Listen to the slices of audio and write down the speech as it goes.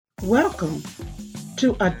Welcome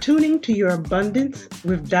to Attuning to Your Abundance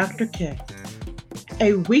with Dr. K,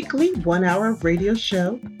 a weekly 1 hour radio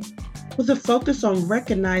show with a focus on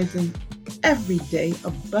recognizing everyday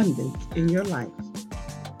abundance in your life.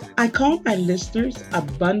 I call my listeners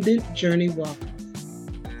Abundant Journey Walkers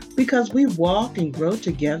because we walk and grow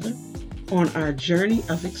together on our journey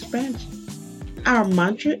of expansion. Our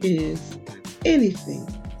mantra is anything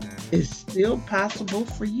is still possible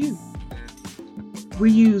for you. We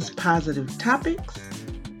use positive topics,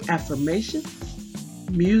 affirmations,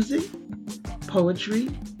 music, poetry,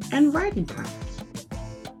 and writing prompts.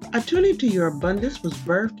 Attuning to Your Abundance was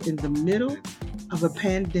birthed in the middle of a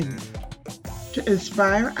pandemic to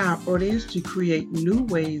inspire our audience to create new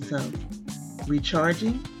ways of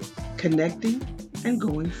recharging, connecting, and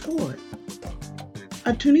going forward.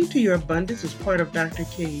 Attuning to Your Abundance is part of Dr.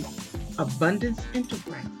 K's Abundance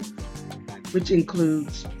Enterprise, which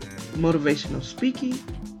includes motivational speaking,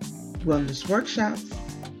 wellness workshops,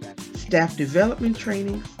 staff development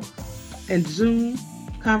trainings, and Zoom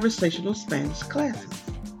conversational Spanish classes.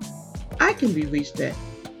 I can be reached at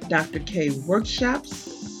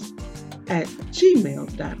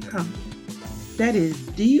drkworkshops@gmail.com. That is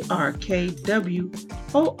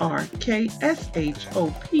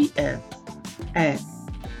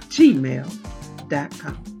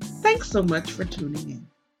drkworkshops@gmail.com. Thanks so much for tuning in.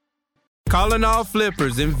 Calling all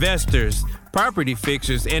flippers, investors, property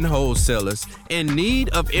fixers, and wholesalers in need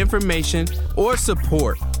of information or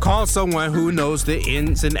support. Call someone who knows the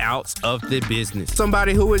ins and outs of the business.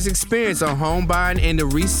 Somebody who is experienced on home buying and the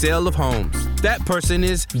resale of homes. That person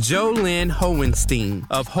is Jolynn Hohenstein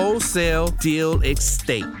of Wholesale Deal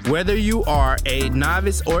Estate. Whether you are a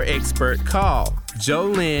novice or expert, call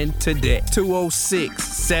Jolynn today,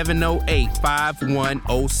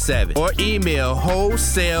 206-708-5107, or email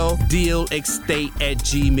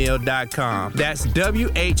wholesaledealestate@gmail.com. That's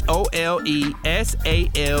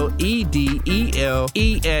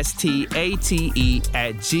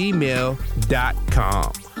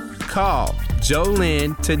WHOLESALEDELESTATE@gmail.com. Call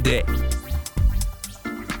Jolynn today.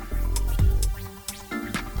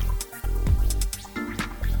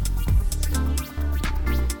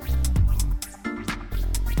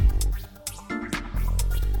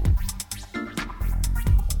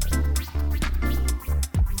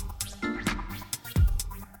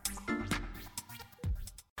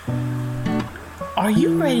 Are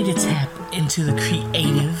you ready to tap into the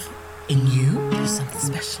creative in you? Do something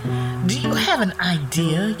special. Do you have an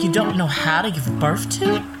idea you don't know how to give birth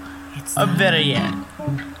to? Or better yet,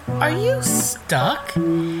 are you stuck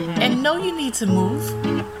and know you need to move,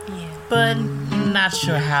 but not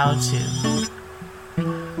sure how to?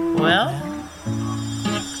 Well,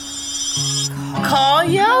 call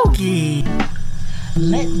Yogi.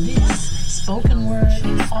 Let this spoken word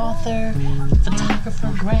author,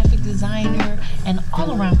 photographer, graphic designer, and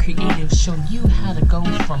all-around creative show you how to go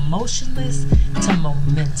from motionless to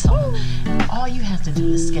momentum. All you have to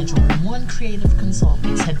do is schedule one creative consult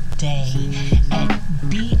today at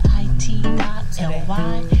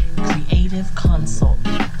bit.ly creative consult.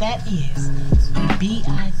 That is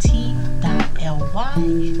bit.ly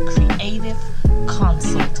creative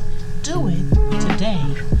consult. Do it today.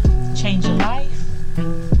 Change your life.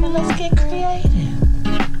 And let's get creative.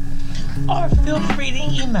 Or feel free to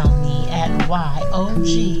email me at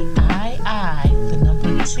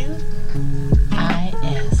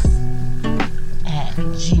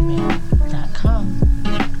YOGII2IS@gmail.com.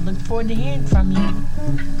 Look forward to hearing from you.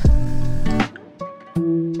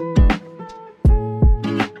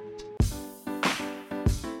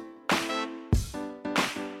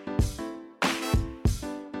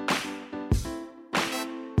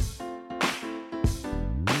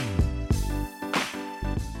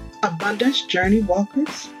 Abundance Journey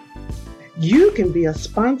Walkers, you can be a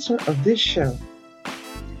sponsor of this show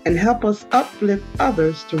and help us uplift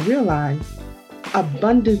others to realize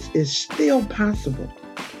abundance is still possible,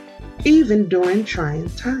 even during trying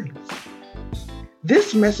times.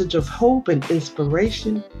 This message of hope and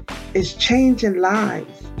inspiration is changing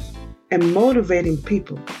lives and motivating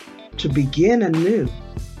people to begin anew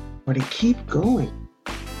or to keep going.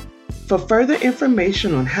 For further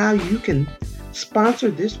information on how you can sponsor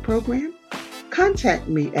this program, contact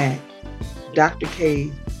me at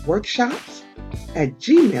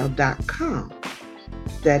drkworkshops@gmail.com.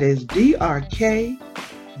 That is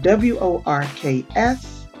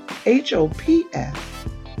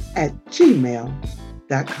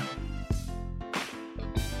drkworkshops@gmail.com.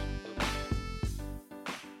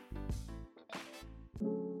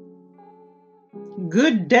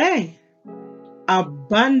 Good day,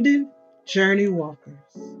 abundant journey walkers.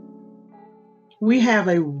 We have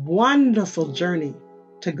a wonderful journey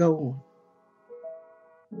to go on.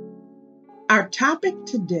 Our topic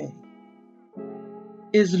today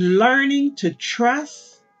is learning to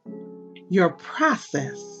trust your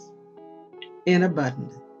process in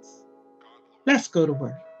abundance. Let's go to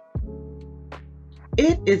work.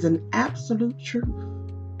 It is an absolute truth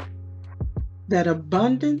that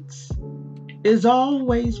abundance is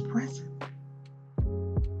always present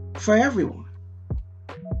for everyone.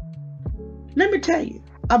 Let me tell you,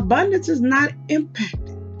 abundance is not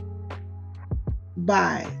impacted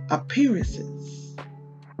by appearances,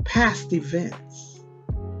 past events,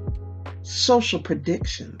 social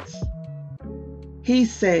predictions. He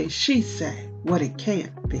say, she say, what it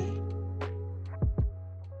can't be.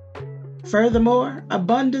 Furthermore,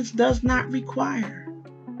 abundance does not require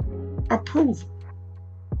approval,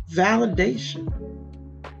 validation,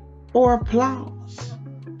 or applause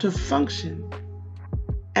to function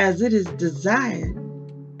as it is desired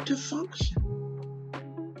to function.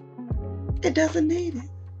 It doesn't need it.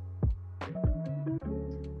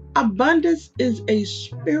 Abundance is a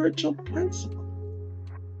spiritual principle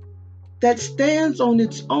that stands on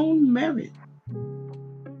its own merit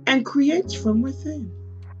and creates from within.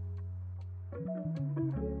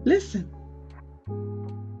 Listen,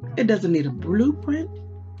 it doesn't need a blueprint.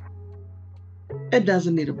 It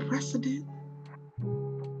doesn't need a precedent.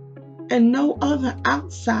 And no other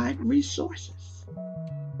outside resources.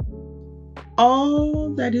 All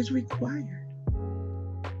that is required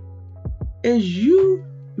is you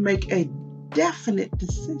make a definite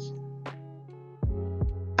decision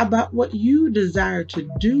about what you desire to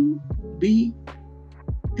do, be,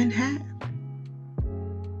 and have.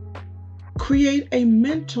 Create a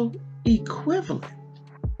mental equivalent,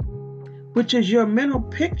 which is your mental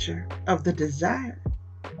picture of the desire,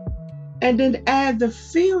 and then add the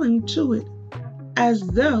feeling to it as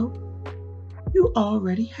though you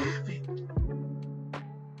already have it.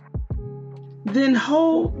 Then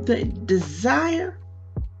hold the desire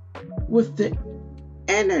with the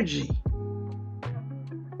energy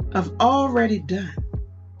of already done.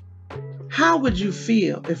 How would you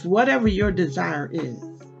feel if whatever your desire is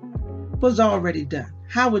was already done?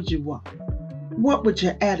 How would you walk? What would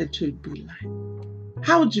your attitude be like?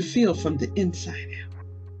 How would you feel from the inside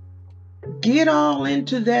out? Get all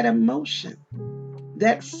into that emotion,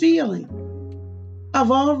 that feeling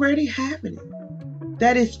of already having it,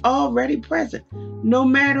 that is already present, no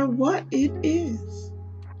matter what it is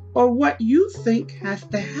or what you think has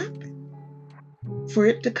to happen for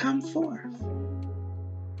it to come forth.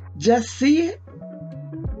 Just see it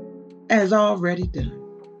as already done.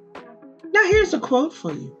 Now here's a quote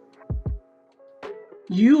for you.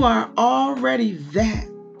 You are already that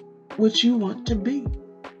which you want to be.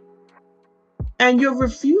 And your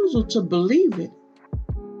refusal to believe it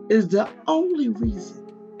is the only reason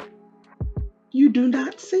you do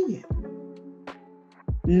not see it.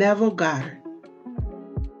 Neville Goddard.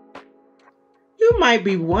 You might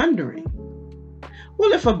be wondering,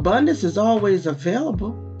 well, if abundance is always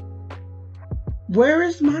available, where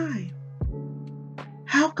is mine?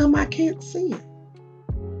 How come I can't see it?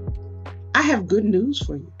 I have good news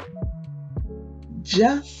for you.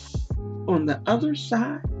 Just on the other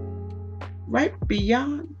side, right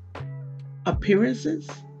beyond appearances,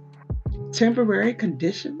 temporary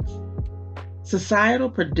conditions, societal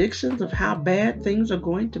predictions of how bad things are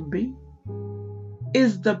going to be,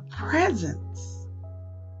 is the presence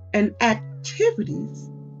and activities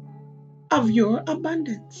of your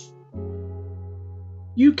abundance.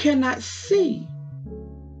 You cannot see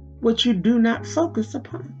what you do not focus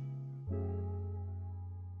upon.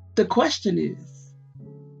 The question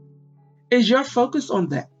is your focus on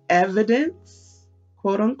the evidence,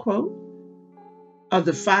 quote unquote, of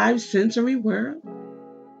the five sensory world?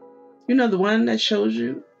 You know, the one that shows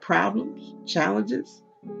you problems, challenges,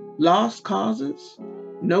 lost causes,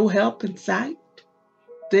 no help in sight,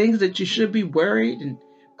 things that you should be worried and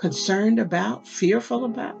concerned about, fearful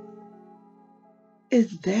about?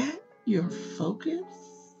 Is that your focus?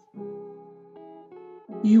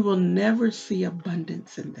 You will never see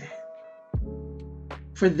abundance in that,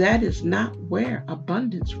 for that is not where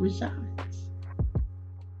abundance resides.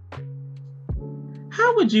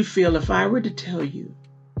 How would you feel if I were to tell you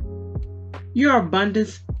your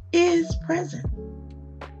abundance is present,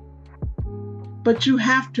 but you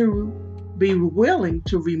have to be willing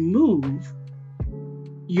to remove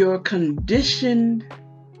your conditioned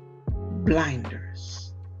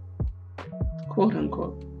blinders, quote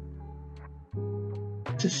unquote,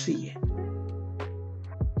 to see it?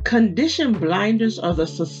 Conditioned blinders are the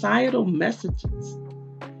societal messages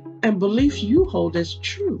and beliefs you hold as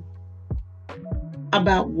true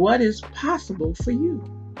about what is possible for you.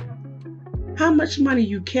 how much money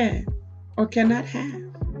you can or cannot have,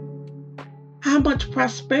 how much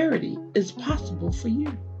prosperity is possible for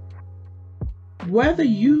you, whether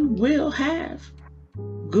you will have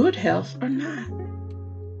good health or not.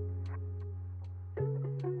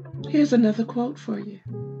 Here's another quote for you.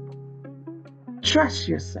 Trust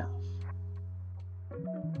yourself.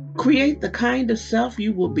 Create the kind of self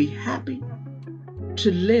you will be happy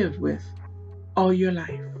to live with all your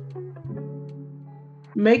life.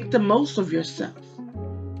 Make the most of yourself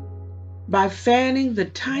by fanning the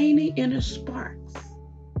tiny inner sparks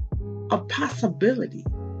of possibility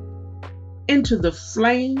into the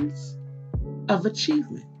flames of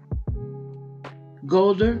achievement.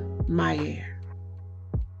 Golda Meir.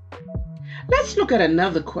 Let's look at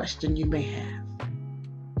another question you may have.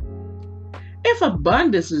 If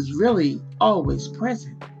abundance is really always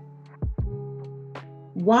present,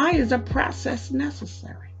 why is a process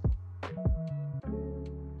necessary?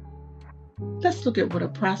 Let's look at what a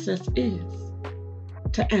process is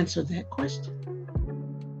to answer that question.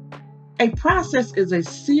 A process is a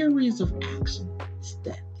series of action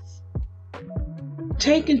steps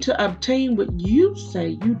taken to obtain what you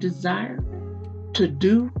say you desire to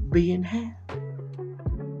do, be, and have.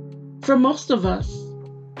 For most of us,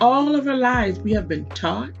 all of our lives, we have been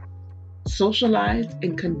taught, socialized,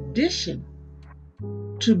 and conditioned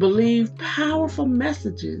to believe powerful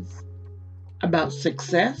messages about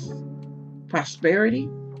success, prosperity,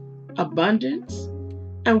 abundance,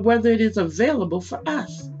 and whether it is available for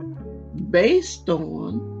us based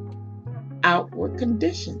on outward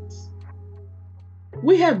conditions.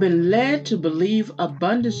 We have been led to believe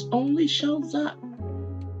abundance only shows up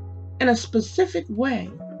in a specific way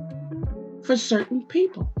for certain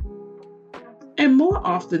people. And more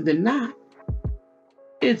often than not,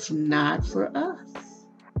 it's not for us.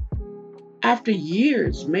 After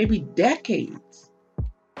years, maybe decades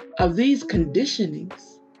of these conditionings,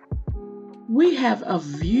 we have a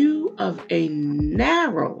view of a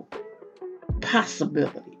narrow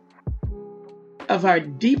possibility of our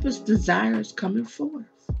deepest desires coming forth.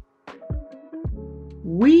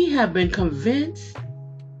 We have been convinced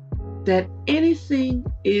that anything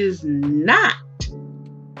is not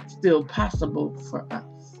still possible for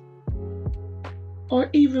us. Or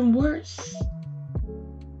even worse,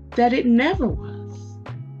 that it never was.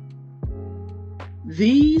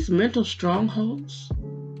 These mental strongholds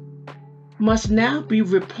must now be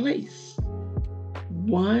replaced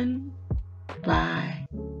one by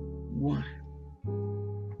one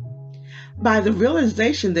by the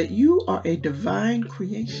realization that you are a divine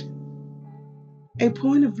creation, a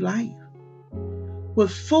point of life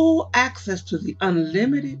with full access to the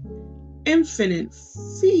unlimited, infinite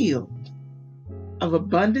field of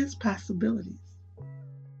abundance possibilities.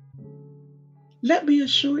 Let me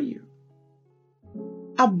assure you,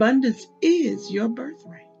 abundance is your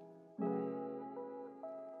birthright.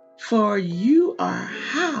 For you are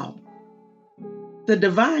how the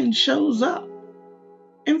divine shows up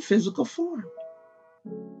in physical form.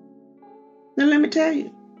 Now let me tell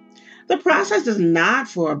you, the process is not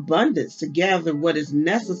for abundance to gather what is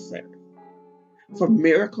necessary for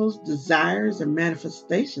miracles, desires, and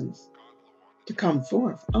manifestations to come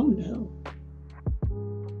forth. Oh no.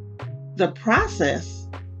 The process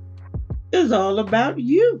is all about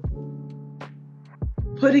you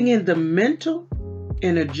putting in the mental,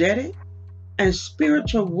 energetic, and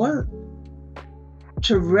spiritual work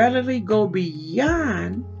to readily go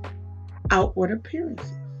beyond outward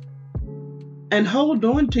appearances and hold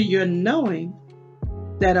on to your knowing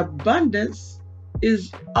that abundance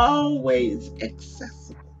is always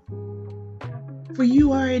accessible. For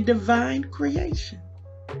you are a divine creation.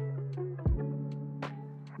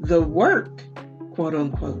 The work, quote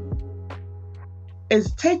unquote,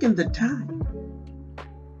 is taking the time,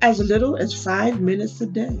 as little as 5 minutes a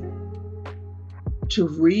day, to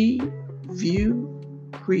read, view,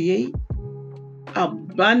 create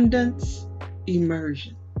abundance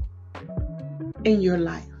immersion in your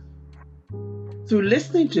life through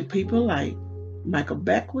listening to people like Michael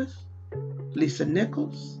Beckwith, Lisa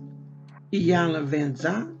Nichols, Iyanla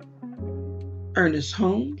Vanzant, Ernest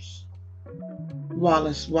Holmes,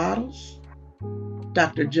 Wallace Wattles,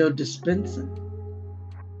 Dr. Joe Dispenza,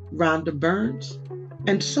 Rhonda Burns,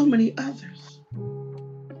 and so many others.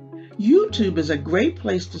 YouTube is a great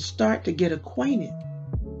place to start to get acquainted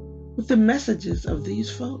with the messages of these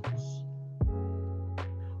folks.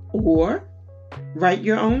 Or write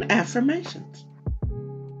your own affirmations,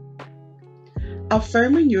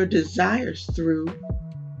 affirming your desires through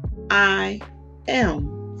I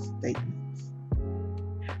am statements.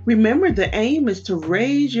 Remember, the aim is to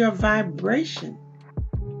raise your vibration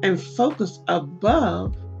and focus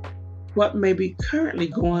above what may be currently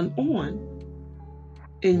going on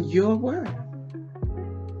in your world.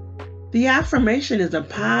 The affirmation is a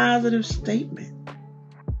positive statement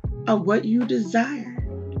of what you desire,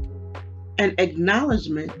 an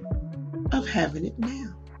acknowledgement of having it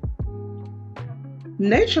now.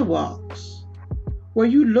 Nature walks, where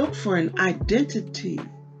you look for an identity,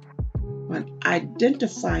 an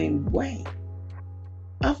identifying way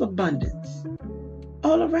of abundance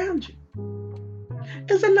all around you,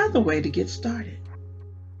 is another way to get started.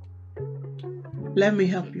 Let me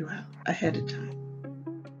help you out ahead of time.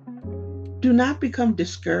 Do not become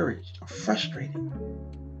discouraged or frustrated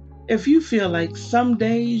if you feel like some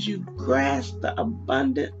days you grasp the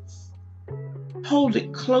abundance, hold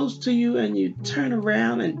it close to you, and you turn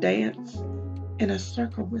around and dance in a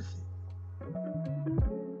circle with it.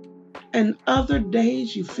 And other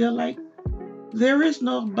days you feel like there is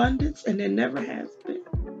no abundance and there never has been.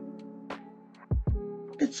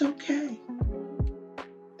 It's okay.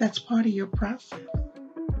 That's part of your process.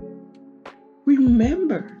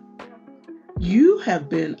 Remember, you have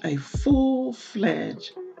been a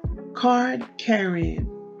full-fledged, card-carrying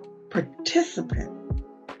participant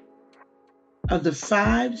of the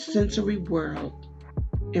 5 sensory world,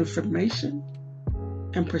 information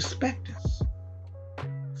and perspectives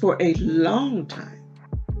for a long time,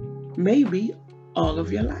 maybe all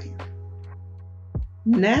of your life.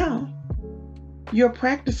 Now, you're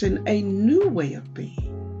practicing a new way of being.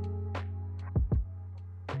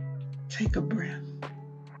 Take a breath.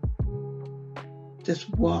 Just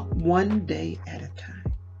walk one day at a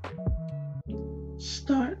time.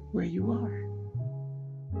 Start where you are.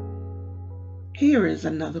 Here is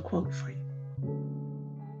another quote for you.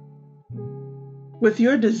 With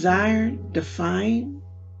your desire defined,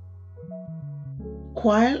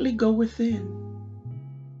 quietly go within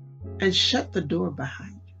and shut the door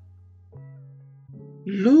behind you.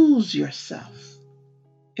 Lose yourself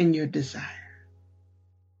in your desire.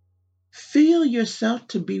 Feel yourself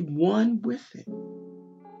to be one with it.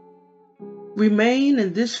 Remain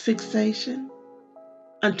in this fixation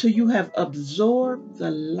until you have absorbed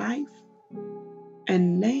the life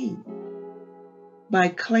and name by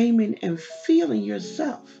claiming and feeling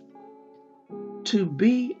yourself to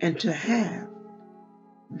be and to have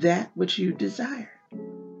that which you desire.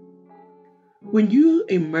 When you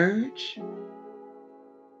emerge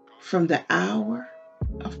from the hour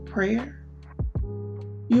of prayer,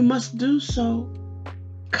 you must do so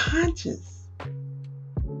conscious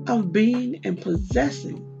of being and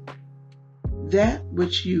possessing that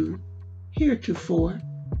which you heretofore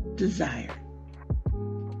desired,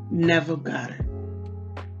 never got it.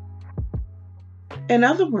 In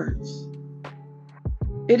other words,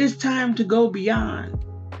 it is time to go beyond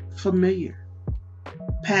familiar,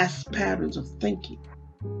 past patterns of thinking,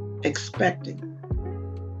 expecting,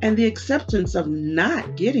 and the acceptance of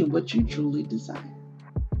not getting what you truly desire.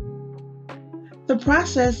 The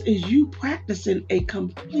process is you practicing a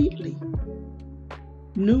completely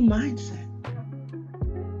new mindset.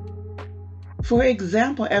 For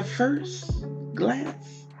example, at first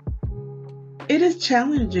glance, it is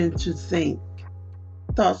challenging to think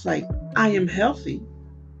thoughts like, I am healthy,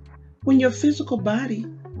 when your physical body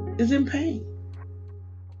is in pain.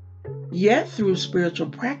 Yet through spiritual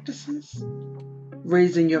practices,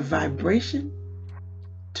 raising your vibration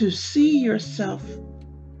to see yourself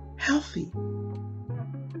healthy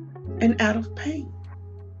and out of pain,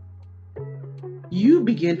 you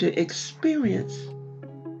begin to experience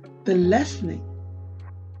the lessening,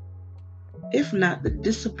 if not the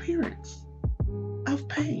disappearance, of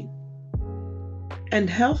pain, and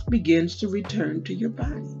health begins to return to your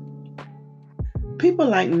body. People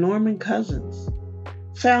like Norman Cousins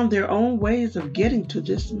found their own ways of getting to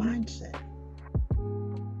this mindset.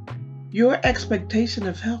 Your expectation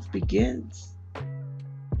of health begins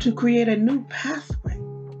to create a new pathway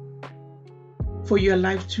for your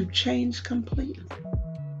life to change completely.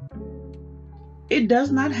 It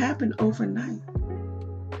does not happen overnight,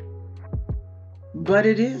 but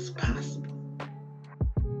it is possible.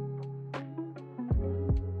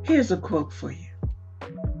 Here's a quote for you.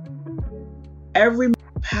 Every man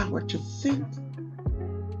has the power to think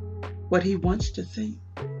what he wants to think,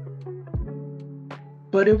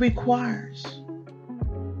 but it requires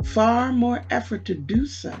far more effort to do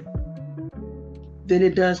so than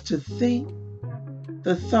it does to think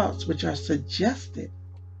the thoughts which are suggested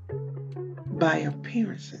by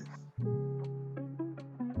appearances.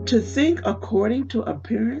 To think according to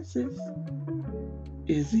appearances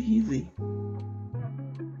is easy.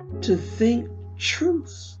 To think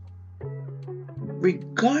truth,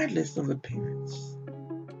 regardless of appearance,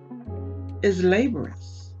 is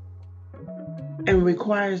laborious. and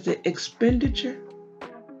requires the expenditure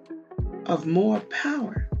of more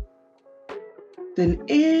power than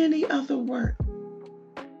any other work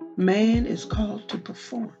man is called to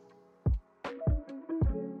perform.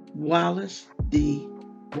 Wallace D.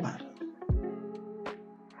 Waddell.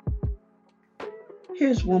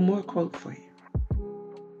 Here's one more quote for you.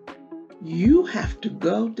 You have to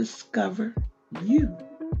go discover you,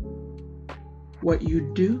 what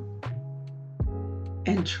you do,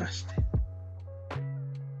 and trust it.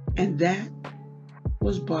 And that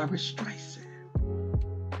was Barbara Streisand.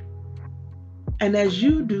 And as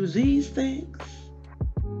you do these things,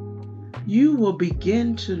 you will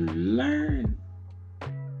begin to learn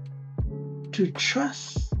to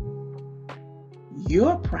trust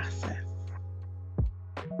your process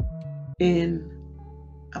in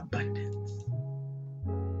abundance.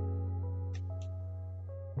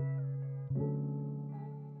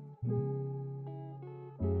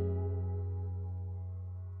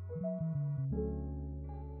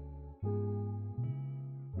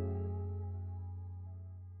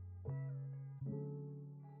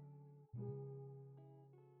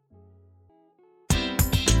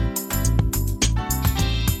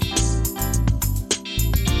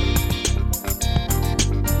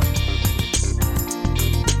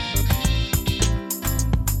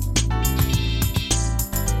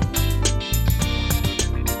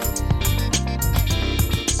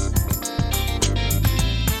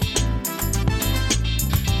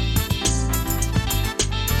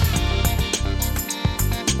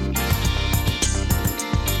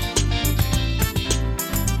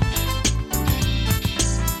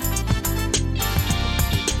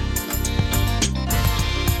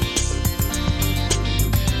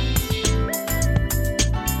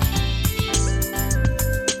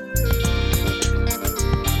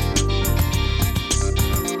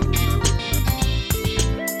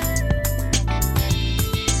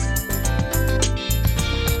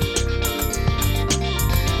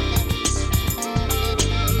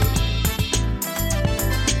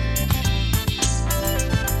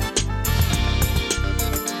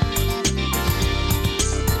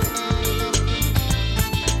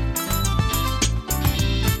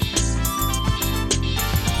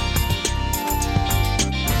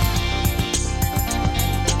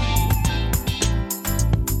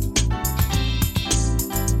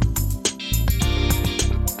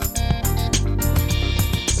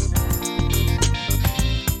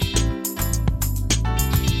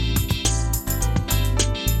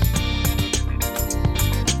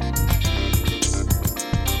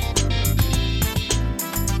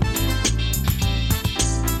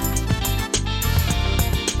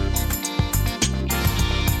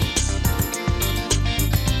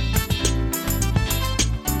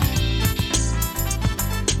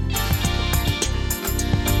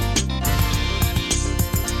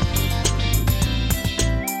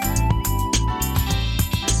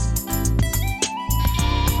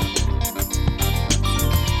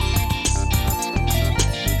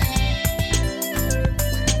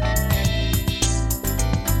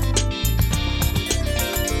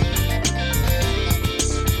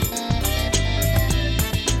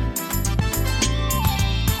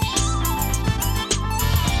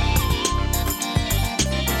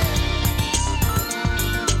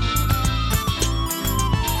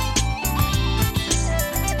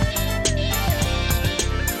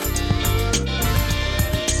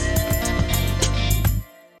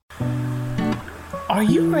 Are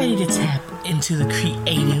you ready to tap into the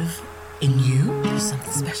creative in you? Do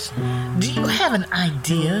something special. Do you have an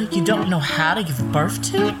idea you don't know how to give birth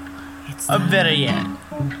to? Or better yet,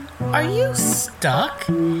 are you stuck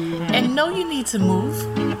and know you need to move,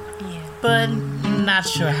 but not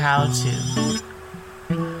sure how to?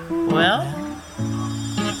 Well,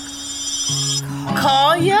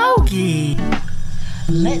 call Yogi.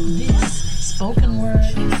 Let this spoken word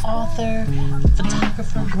author,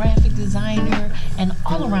 photographer, graphic designer, and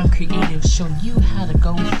all-around creative show you how to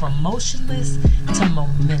go from motionless to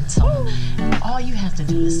momentum. All you have to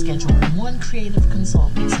do is schedule one creative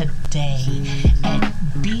consult today at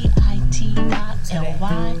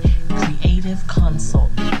bit.ly creative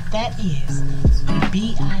consult. That is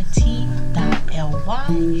bit.ly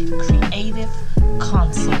creative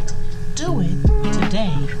consult. Do it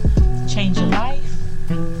today. Change your life.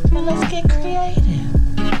 And let's get creative.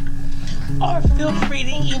 Or feel free to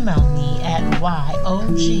email me at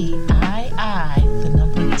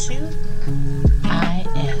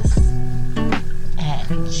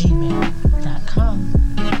yogii2is@gmail.com.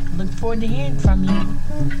 Look forward to hearing from you.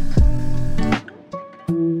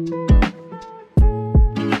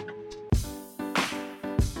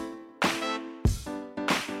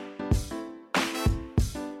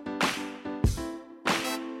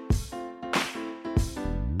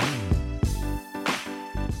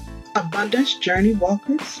 Abundance Journey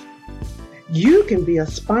Walkers, you can be a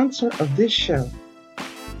sponsor of this show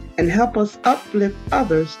and help us uplift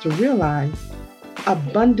others to realize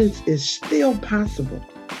abundance is still possible,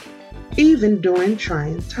 even during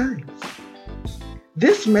trying times.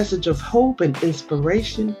 This message of hope and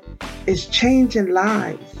inspiration is changing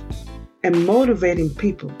lives and motivating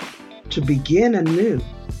people to begin anew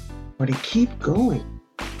or to keep going.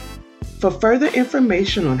 For further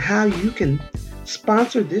information on how you can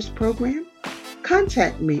sponsor this program,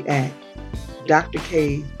 contact me at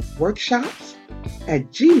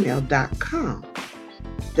drkworkshops@gmail.com.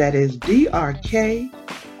 That is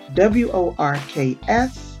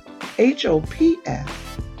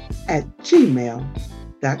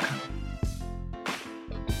drkworkshops@gmail.com.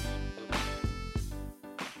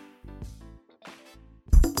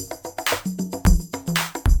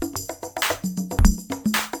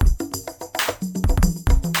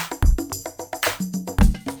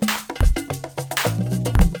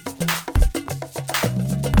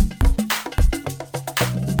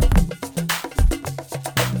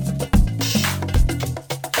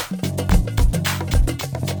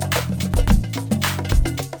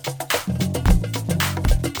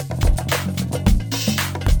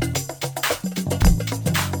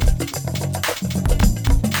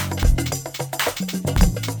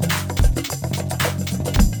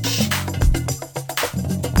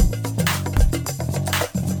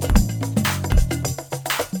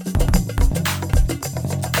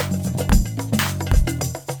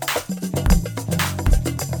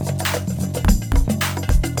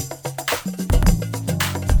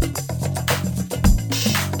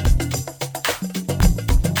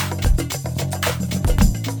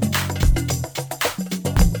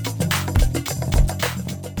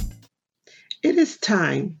 It is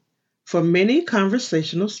time for mini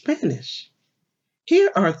conversational Spanish.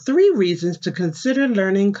 Here are 3 reasons to consider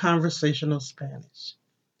learning conversational Spanish.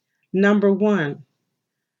 Number 1,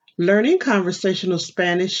 learning conversational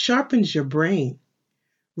Spanish sharpens your brain.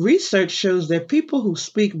 Research shows that people who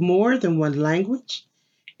speak more than one language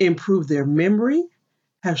improve their memory,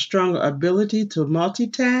 have stronger ability to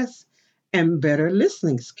multitask, and better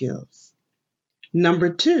listening skills.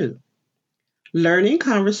 Number 2, learning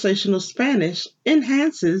conversational Spanish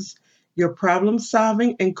enhances your problem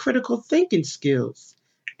solving and critical thinking skills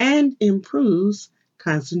and improves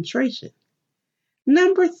concentration.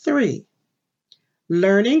 Number 3,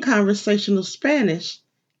 learning conversational Spanish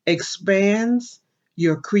expands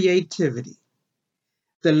your creativity.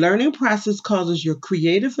 The learning process causes your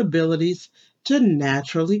creative abilities to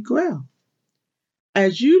naturally grow.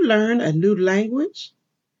 As you learn a new language,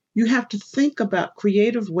 you have to think about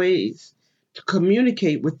creative ways to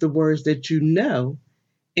communicate with the words that you know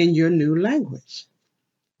in your new language.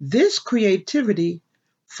 This creativity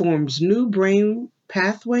forms new brain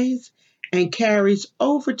pathways and carries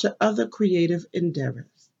over to other creative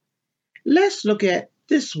endeavors. Let's look at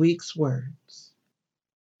this week's words.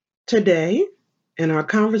 Today, in our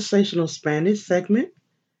conversational Spanish segment,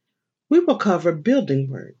 we will cover building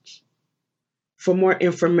words. For more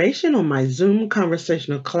information on my Zoom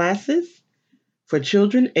conversational classes for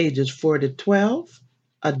children ages 4 to 12,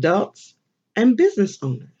 adults, and business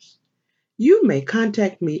owners, you may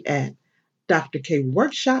contact me at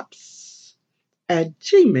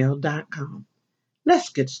drkworkshops@gmail.com. Let's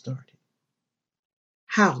get started.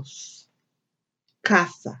 House,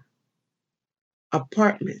 casa,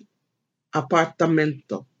 apartment,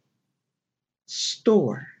 apartamento,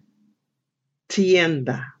 store,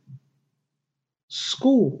 tienda,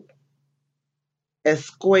 school,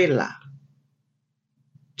 escuela,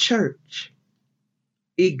 church,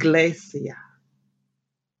 iglesia,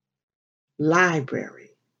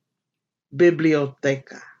 library,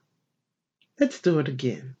 biblioteca. Let's do it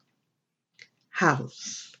again.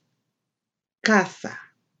 House, casa,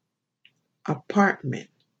 apartment,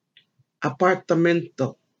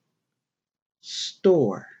 apartamento,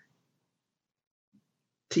 store,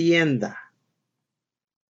 tienda,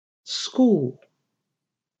 school,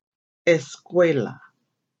 escuela,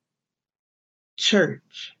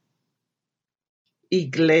 church,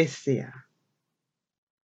 iglesia,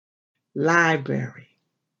 library,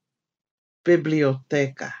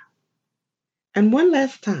 biblioteca. And one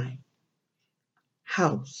last time.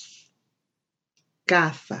 House,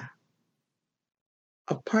 casa,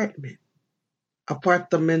 apartment,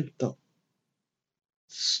 apartamento,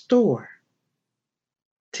 store,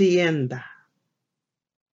 tienda,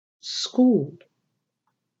 school,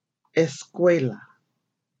 escuela,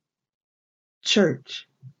 church,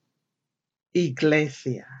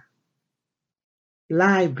 iglesia,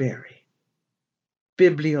 library,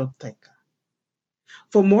 biblioteca.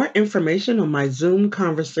 For more information on my Zoom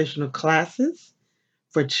conversational classes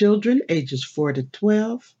for children ages 4 to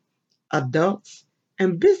 12, adults,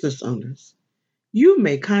 and business owners, you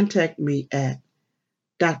may contact me at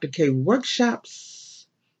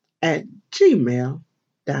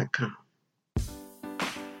drkworkshops@gmail.com.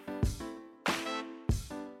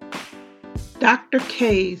 Dr.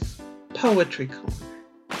 K's Poetry Corner.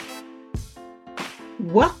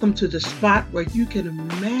 Welcome to the spot where you can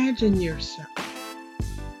imagine yourself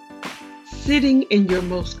sitting in your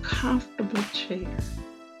most comfortable chair,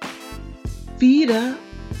 feet up,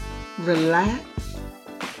 relaxed,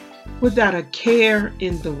 without a care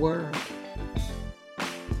in the world,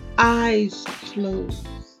 eyes closed,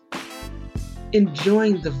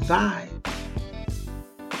 enjoying the vibes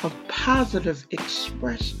of positive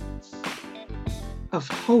expressions of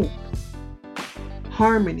hope,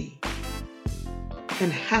 harmony,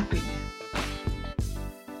 and happiness.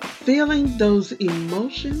 Feeling those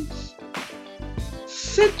emotions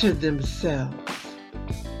center themselves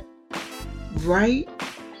right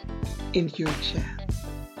in your chest.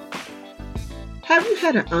 Have you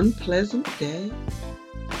had an unpleasant day?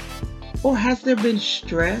 Or has there been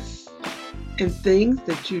stress and things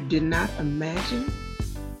that you did not imagine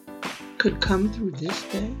could come through this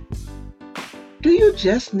day? Do you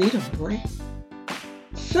just need a break?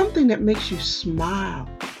 Something that makes you smile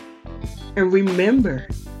and remember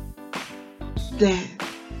that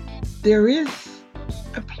there is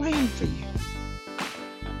a plan for you.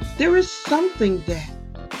 There is something that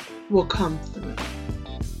will come through.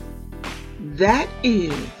 That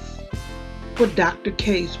is what Dr.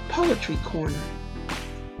 K's Poetry Corner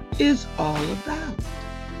is all about.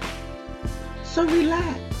 So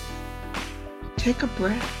relax, take a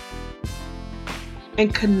breath,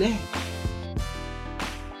 and connect.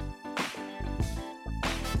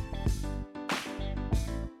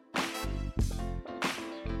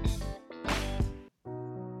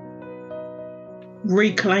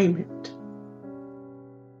 Reclaim it.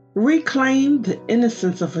 Reclaim the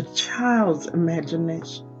innocence of a child's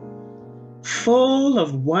imagination, full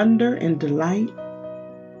of wonder and delight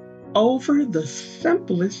over the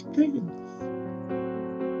simplest things.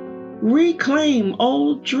 Reclaim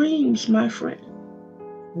old dreams, my friend,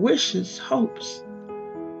 wishes, hopes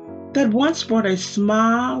that once brought a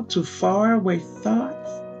smile to faraway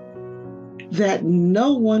thoughts that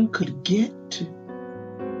no one could get to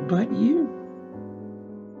but you.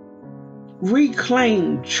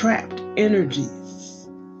 Reclaim trapped energies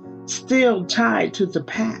still tied to the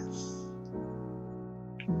past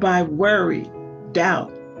by worry,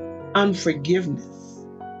 doubt, unforgiveness,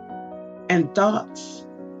 and thoughts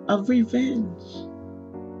of revenge.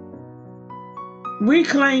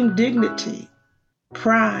 Reclaim dignity,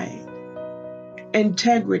 pride,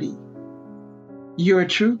 integrity, your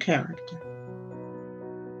true character.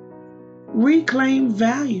 Reclaim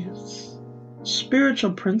values,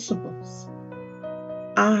 spiritual principles,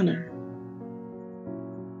 honor.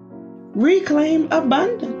 Reclaim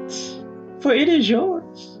abundance, for it is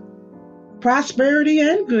yours. Prosperity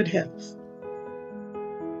and good health.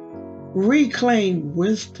 Reclaim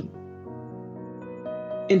wisdom,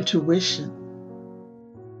 intuition,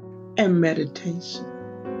 and meditation.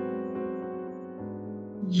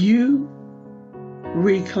 You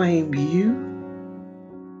reclaim you.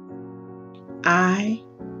 I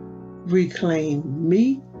reclaim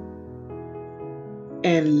me.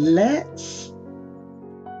 And let's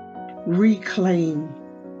reclaim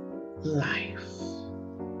life.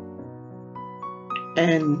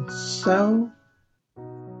 And so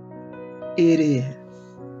it is.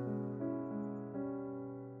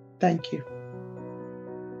 Thank you.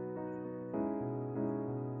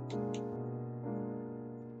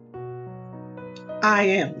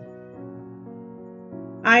 I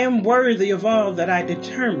am worthy of all that I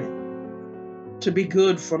determine to be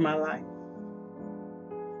good for my life.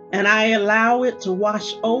 And I allow it to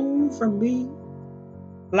wash over me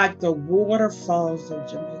like the waterfalls of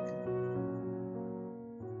Jamaica.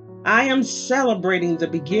 I am celebrating the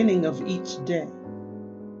beginning of each day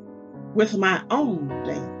with my own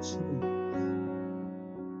dance moves.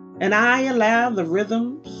 And I allow the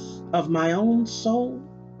rhythms of my own soul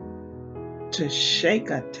to shake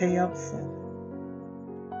a tail feather.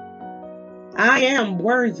 I am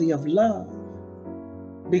worthy of love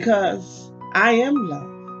because I am love.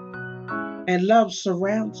 And love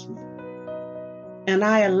surrounds me. And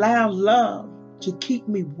I allow love to keep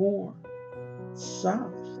me warm,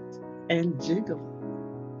 soft, and jiggling.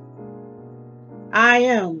 I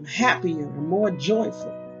am happier and more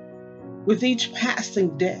joyful with each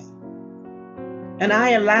passing day. And I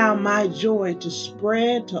allow my joy to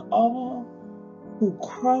spread to all who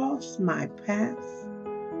cross my path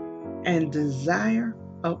and desire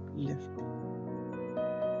uplifting.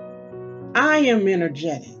 I am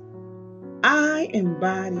energetic. I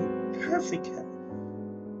embody perfect health.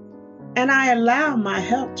 And I allow my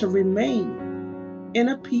health to remain in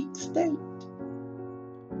a peak state.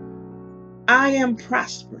 I am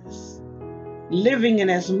prosperous, living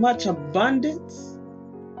in as much abundance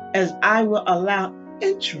as I will allow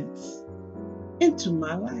entrance into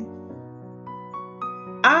my life.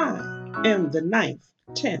 I am the 9th,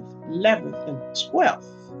 10th, 11th, and 12th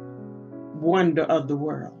wonder of the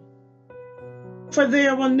world. For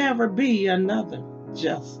there will never be another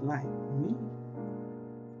just like me.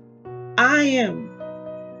 I am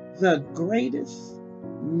the greatest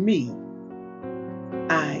me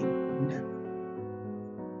I know.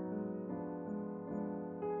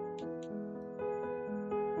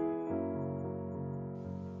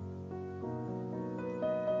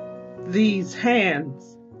 These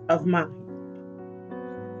hands of mine,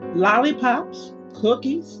 lollipops,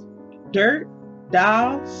 cookies, dirt,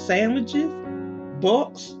 dolls, sandwiches,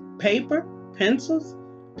 books, paper, pencils,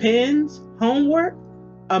 pens, homework,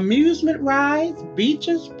 amusement rides,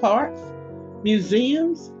 beaches, parks,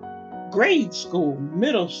 museums, grade school,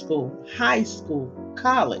 middle school, high school,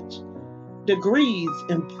 college, degrees,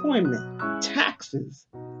 employment, taxes,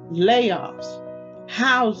 layoffs,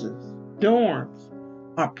 houses, dorms,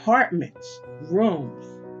 apartments, rooms,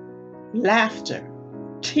 laughter,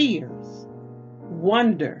 tears,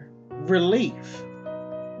 wonder, relief,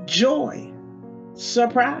 joy,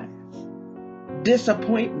 surprise,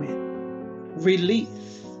 disappointment, release.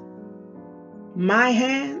 My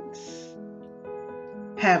hands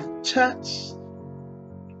have touched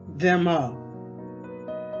them all.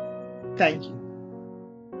 Thank you.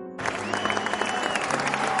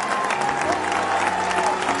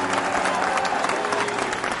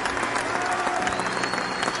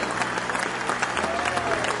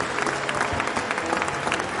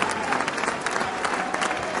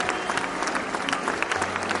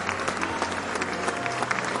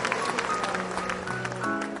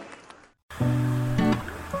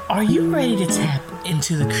 Are you ready to tap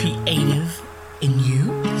into the creative in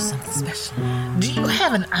you? There's something special. Do you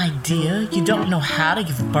have an idea you don't know how to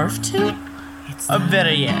give birth to? Or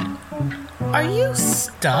better yet, are you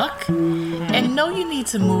stuck and know you need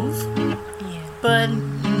to move, but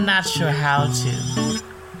not sure how to?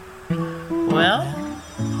 Well,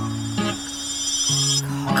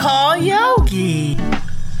 call Yogi.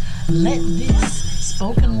 Let this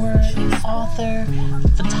spoken word author,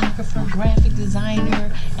 photographer, graphic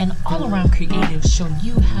designer, and all-around creative show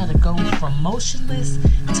you how to go from motionless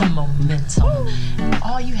to momentum.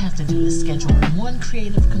 All you have to do is schedule one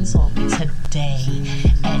creative consult today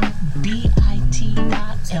at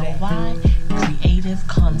bit.ly creative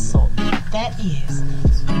consult. That is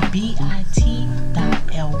bit.ly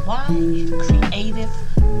creative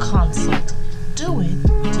consult. Do it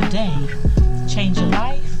today. Change your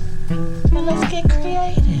life. And let's get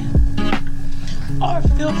creative. Or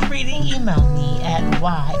feel free to email me at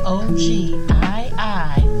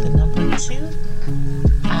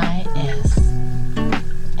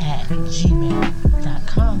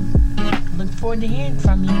yogii2is@gmail.com. Look forward to hearing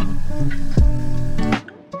from you.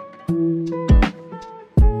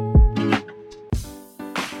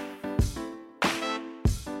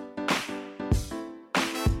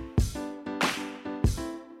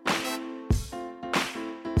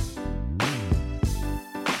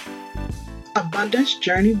 Abundance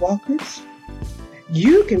Journey Walkers,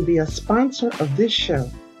 you can be a sponsor of this show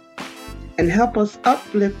and help us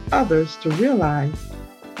uplift others to realize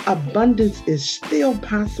abundance is still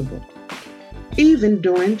possible, even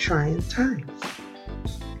during trying times.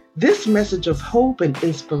 This message of hope and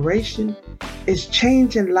inspiration is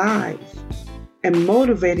changing lives and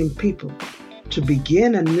motivating people to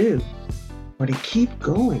begin anew or to keep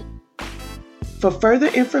going. For further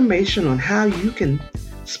information on how you can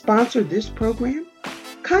sponsor this program,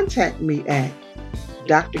 contact me at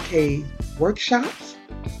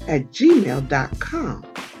drkworkshops@gmail.com.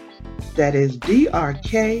 That is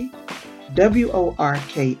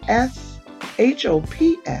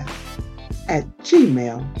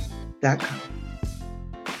drkworkshops@gmail.com.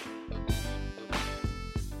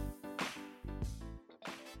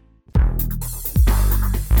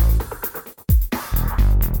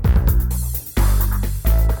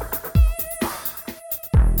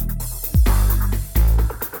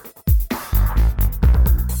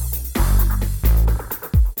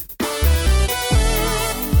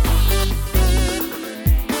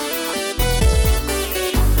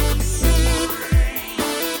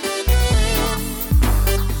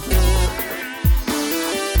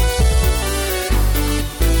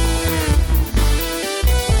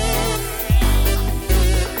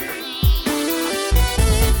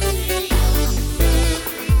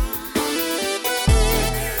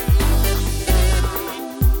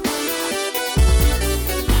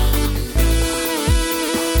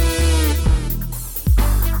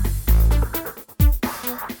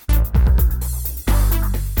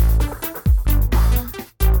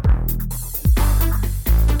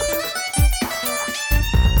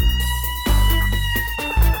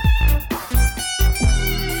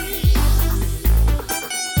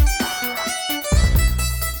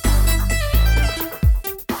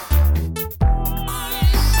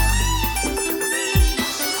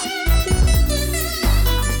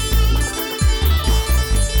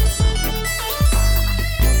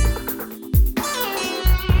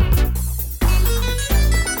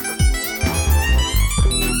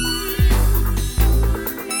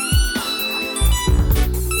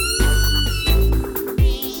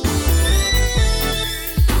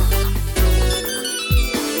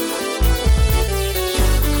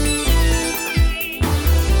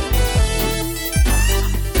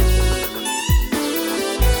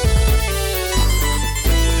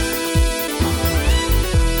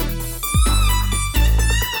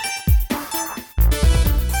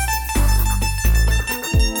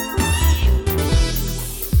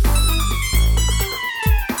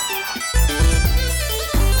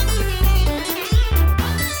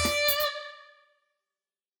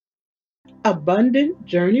 Abundant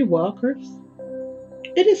journey walkers,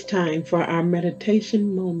 it is time for our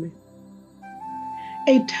meditation moment,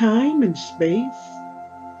 a time and space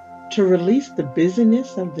to release the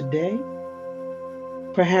busyness of the day,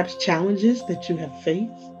 perhaps challenges that you have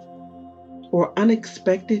faced, or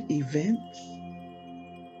unexpected events.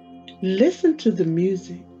 Listen to the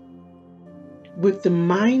music with the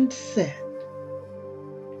mindset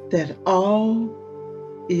that all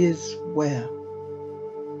is well,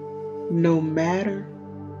 no matter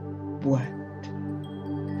what.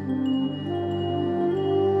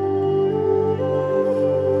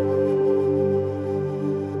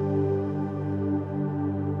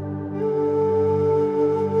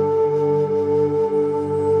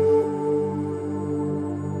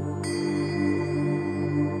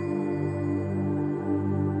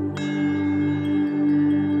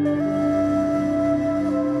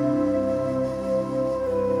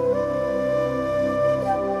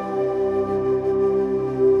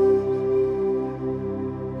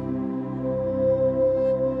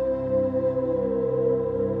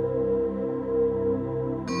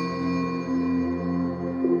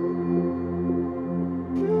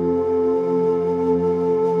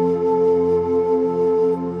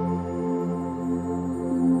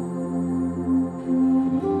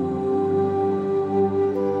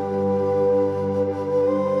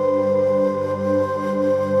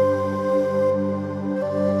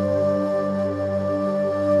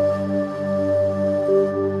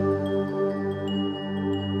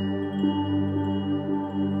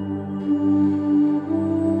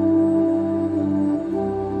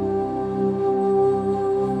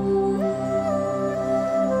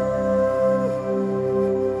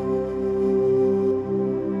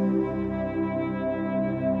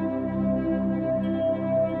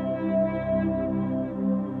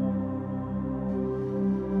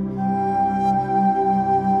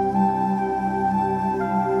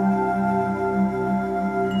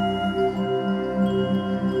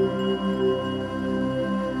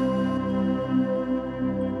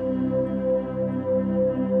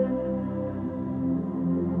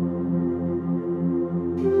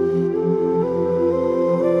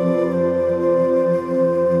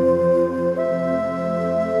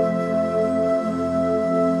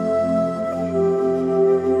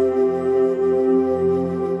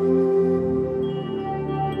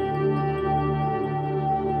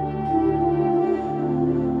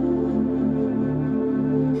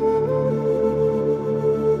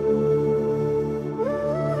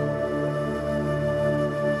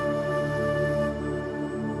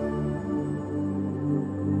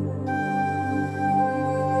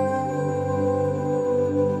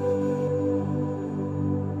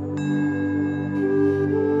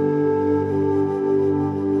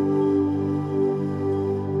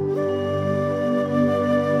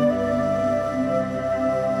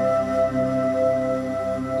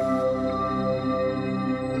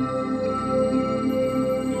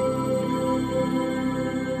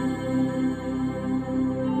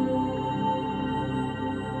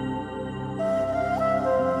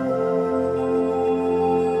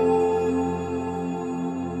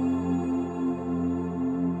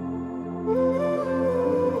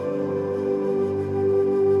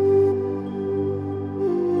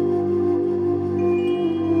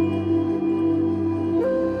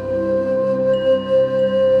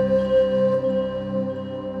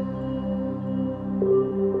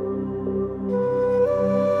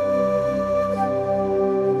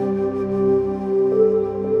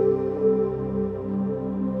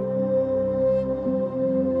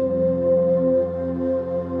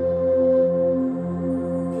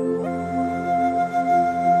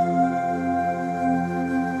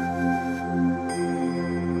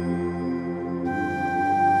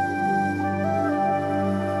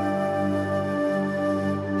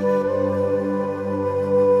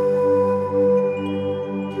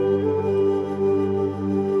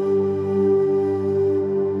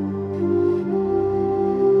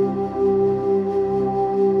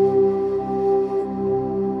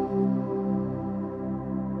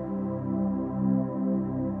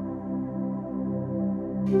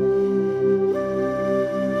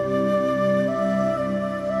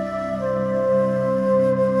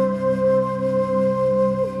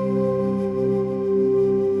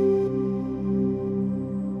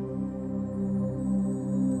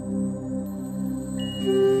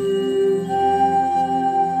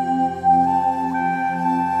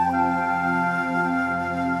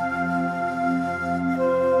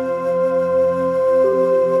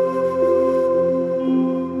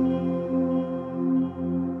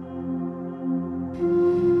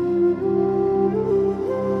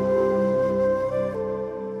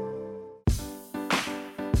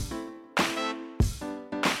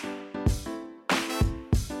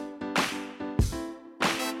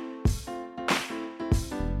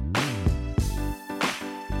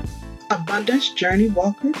 Abundance Journey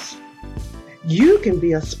Walkers, you can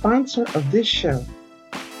be a sponsor of this show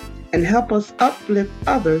and help us uplift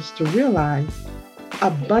others to realize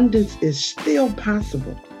abundance is still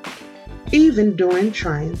possible, even during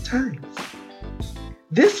trying times.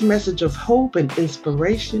 This message of hope and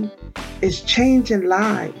inspiration is changing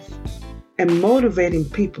lives and motivating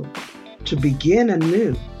people to begin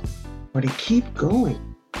anew or to keep going.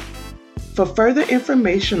 For further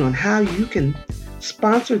information on how you can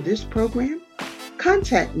sponsor this program,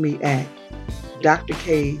 contact me at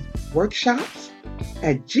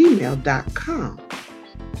drkworkshops@gmail.com.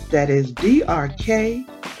 That is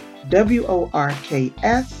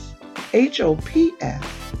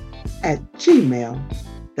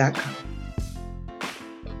drkworkshops@gmail.com.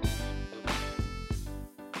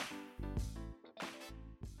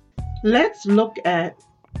 Let's look at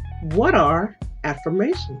what are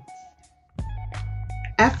affirmations.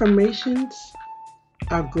 Affirmations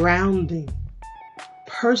are grounding,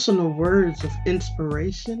 personal words of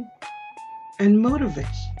inspiration and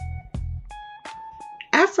motivation.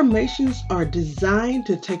 Affirmations are designed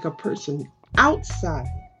to take a person outside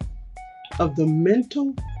of the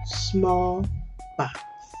mental small box.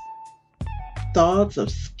 Thoughts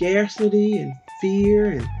of scarcity and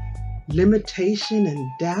fear and limitation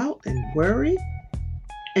and doubt and worry,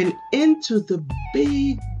 and into the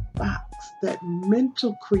big box, that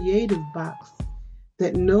mental creative box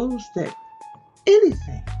that knows that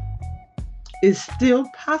anything is still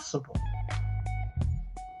possible.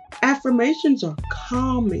 Affirmations are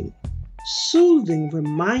calming, soothing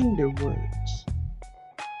reminder words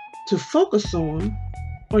to focus on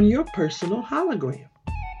your personal hologram.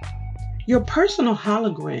 Your personal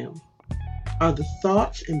hologram are the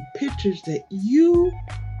thoughts and pictures that you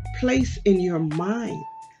place in your mind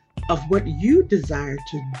of what you desire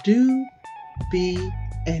to do, be,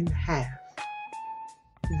 and have.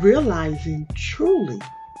 Realizing truly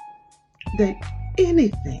that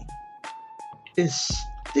anything is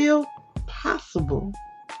still possible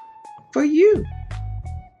for you.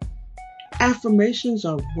 Affirmations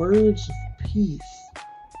are words of peace,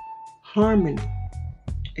 harmony,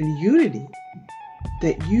 and unity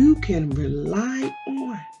that you can rely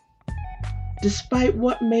on despite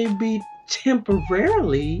what may be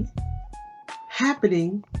temporarily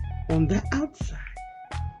happening on the outside.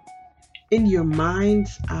 In your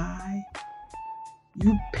mind's eye,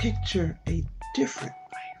 you picture a different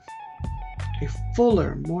life, a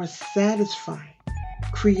fuller, more satisfying,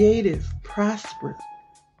 creative, prosperous,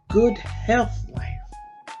 good health life.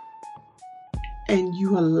 And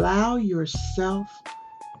you allow yourself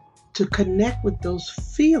to connect with those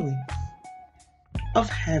feelings of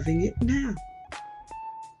having it now.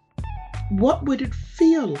 What would it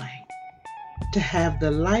feel like to have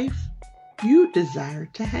the life you desire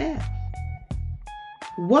to have?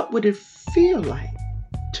 What would it feel like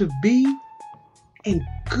to be in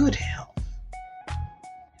good health,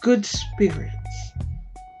 good spirits,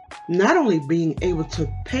 not only being able to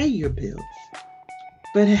pay your bills,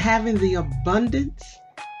 but having the abundance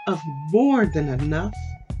of more than enough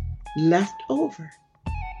left over,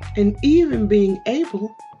 and even being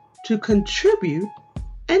able to contribute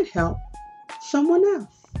and help someone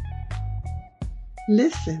else?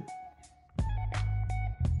 Listen,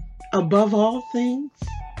 above all things,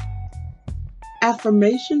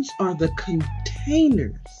 affirmations are the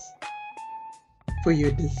containers for your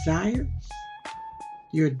desires,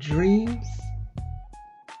 your dreams,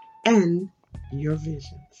 and your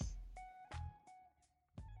visions.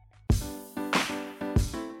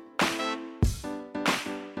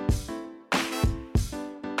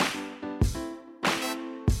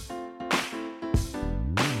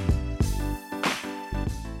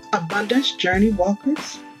 Abundance Journey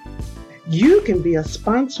Walkers, you can be a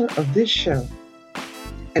sponsor of this show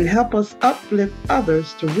and help us uplift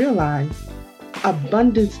others to realize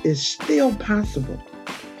abundance is still possible,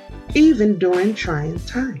 even during trying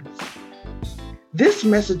times. This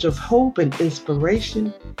message of hope and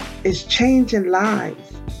inspiration is changing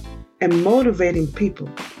lives and motivating people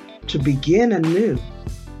to begin anew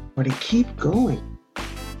or to keep going.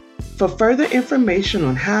 For further information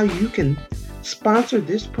on how you can sponsor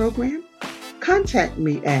this program, contact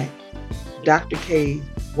me at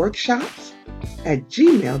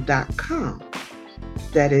drkworkshops@gmail.com.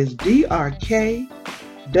 That is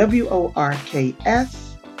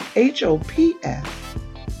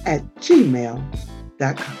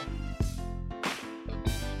drkworkshops@gmail.com.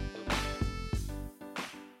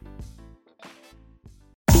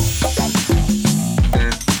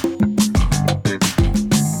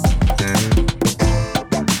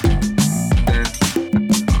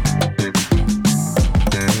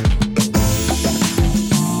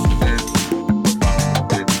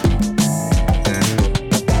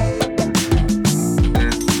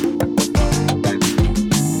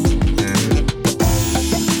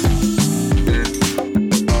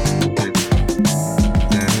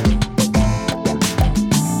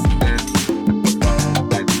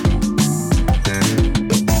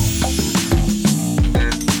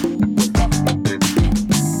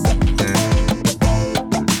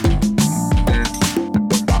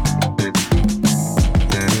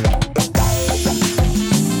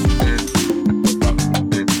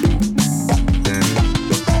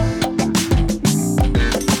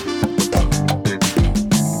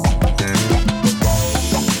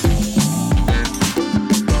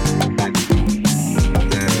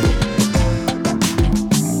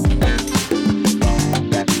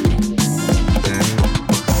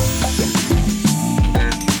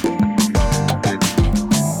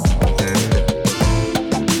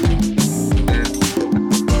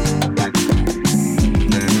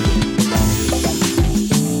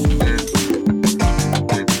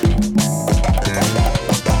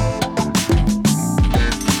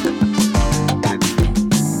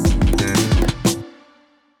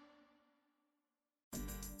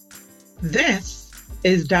 This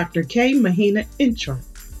is Dr. K. Mahina Intro,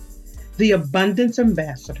 the Abundance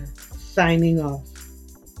Ambassador, signing off.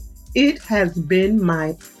 It has been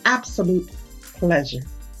my absolute pleasure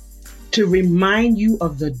to remind you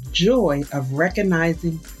of the joy of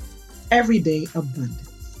recognizing everyday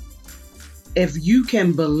abundance. If you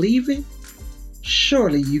can believe it,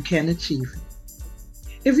 surely you can achieve it.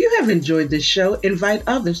 If you have enjoyed this show, invite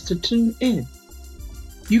others to tune in.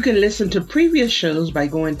 You can listen to previous shows by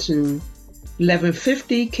going to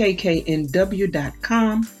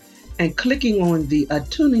 1150kknw.com and clicking on the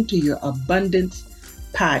Attuning to Your Abundance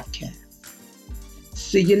podcast.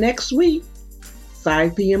 See you next week,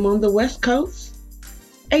 5 p.m. on the West Coast,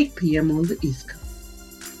 8 p.m. on the East Coast.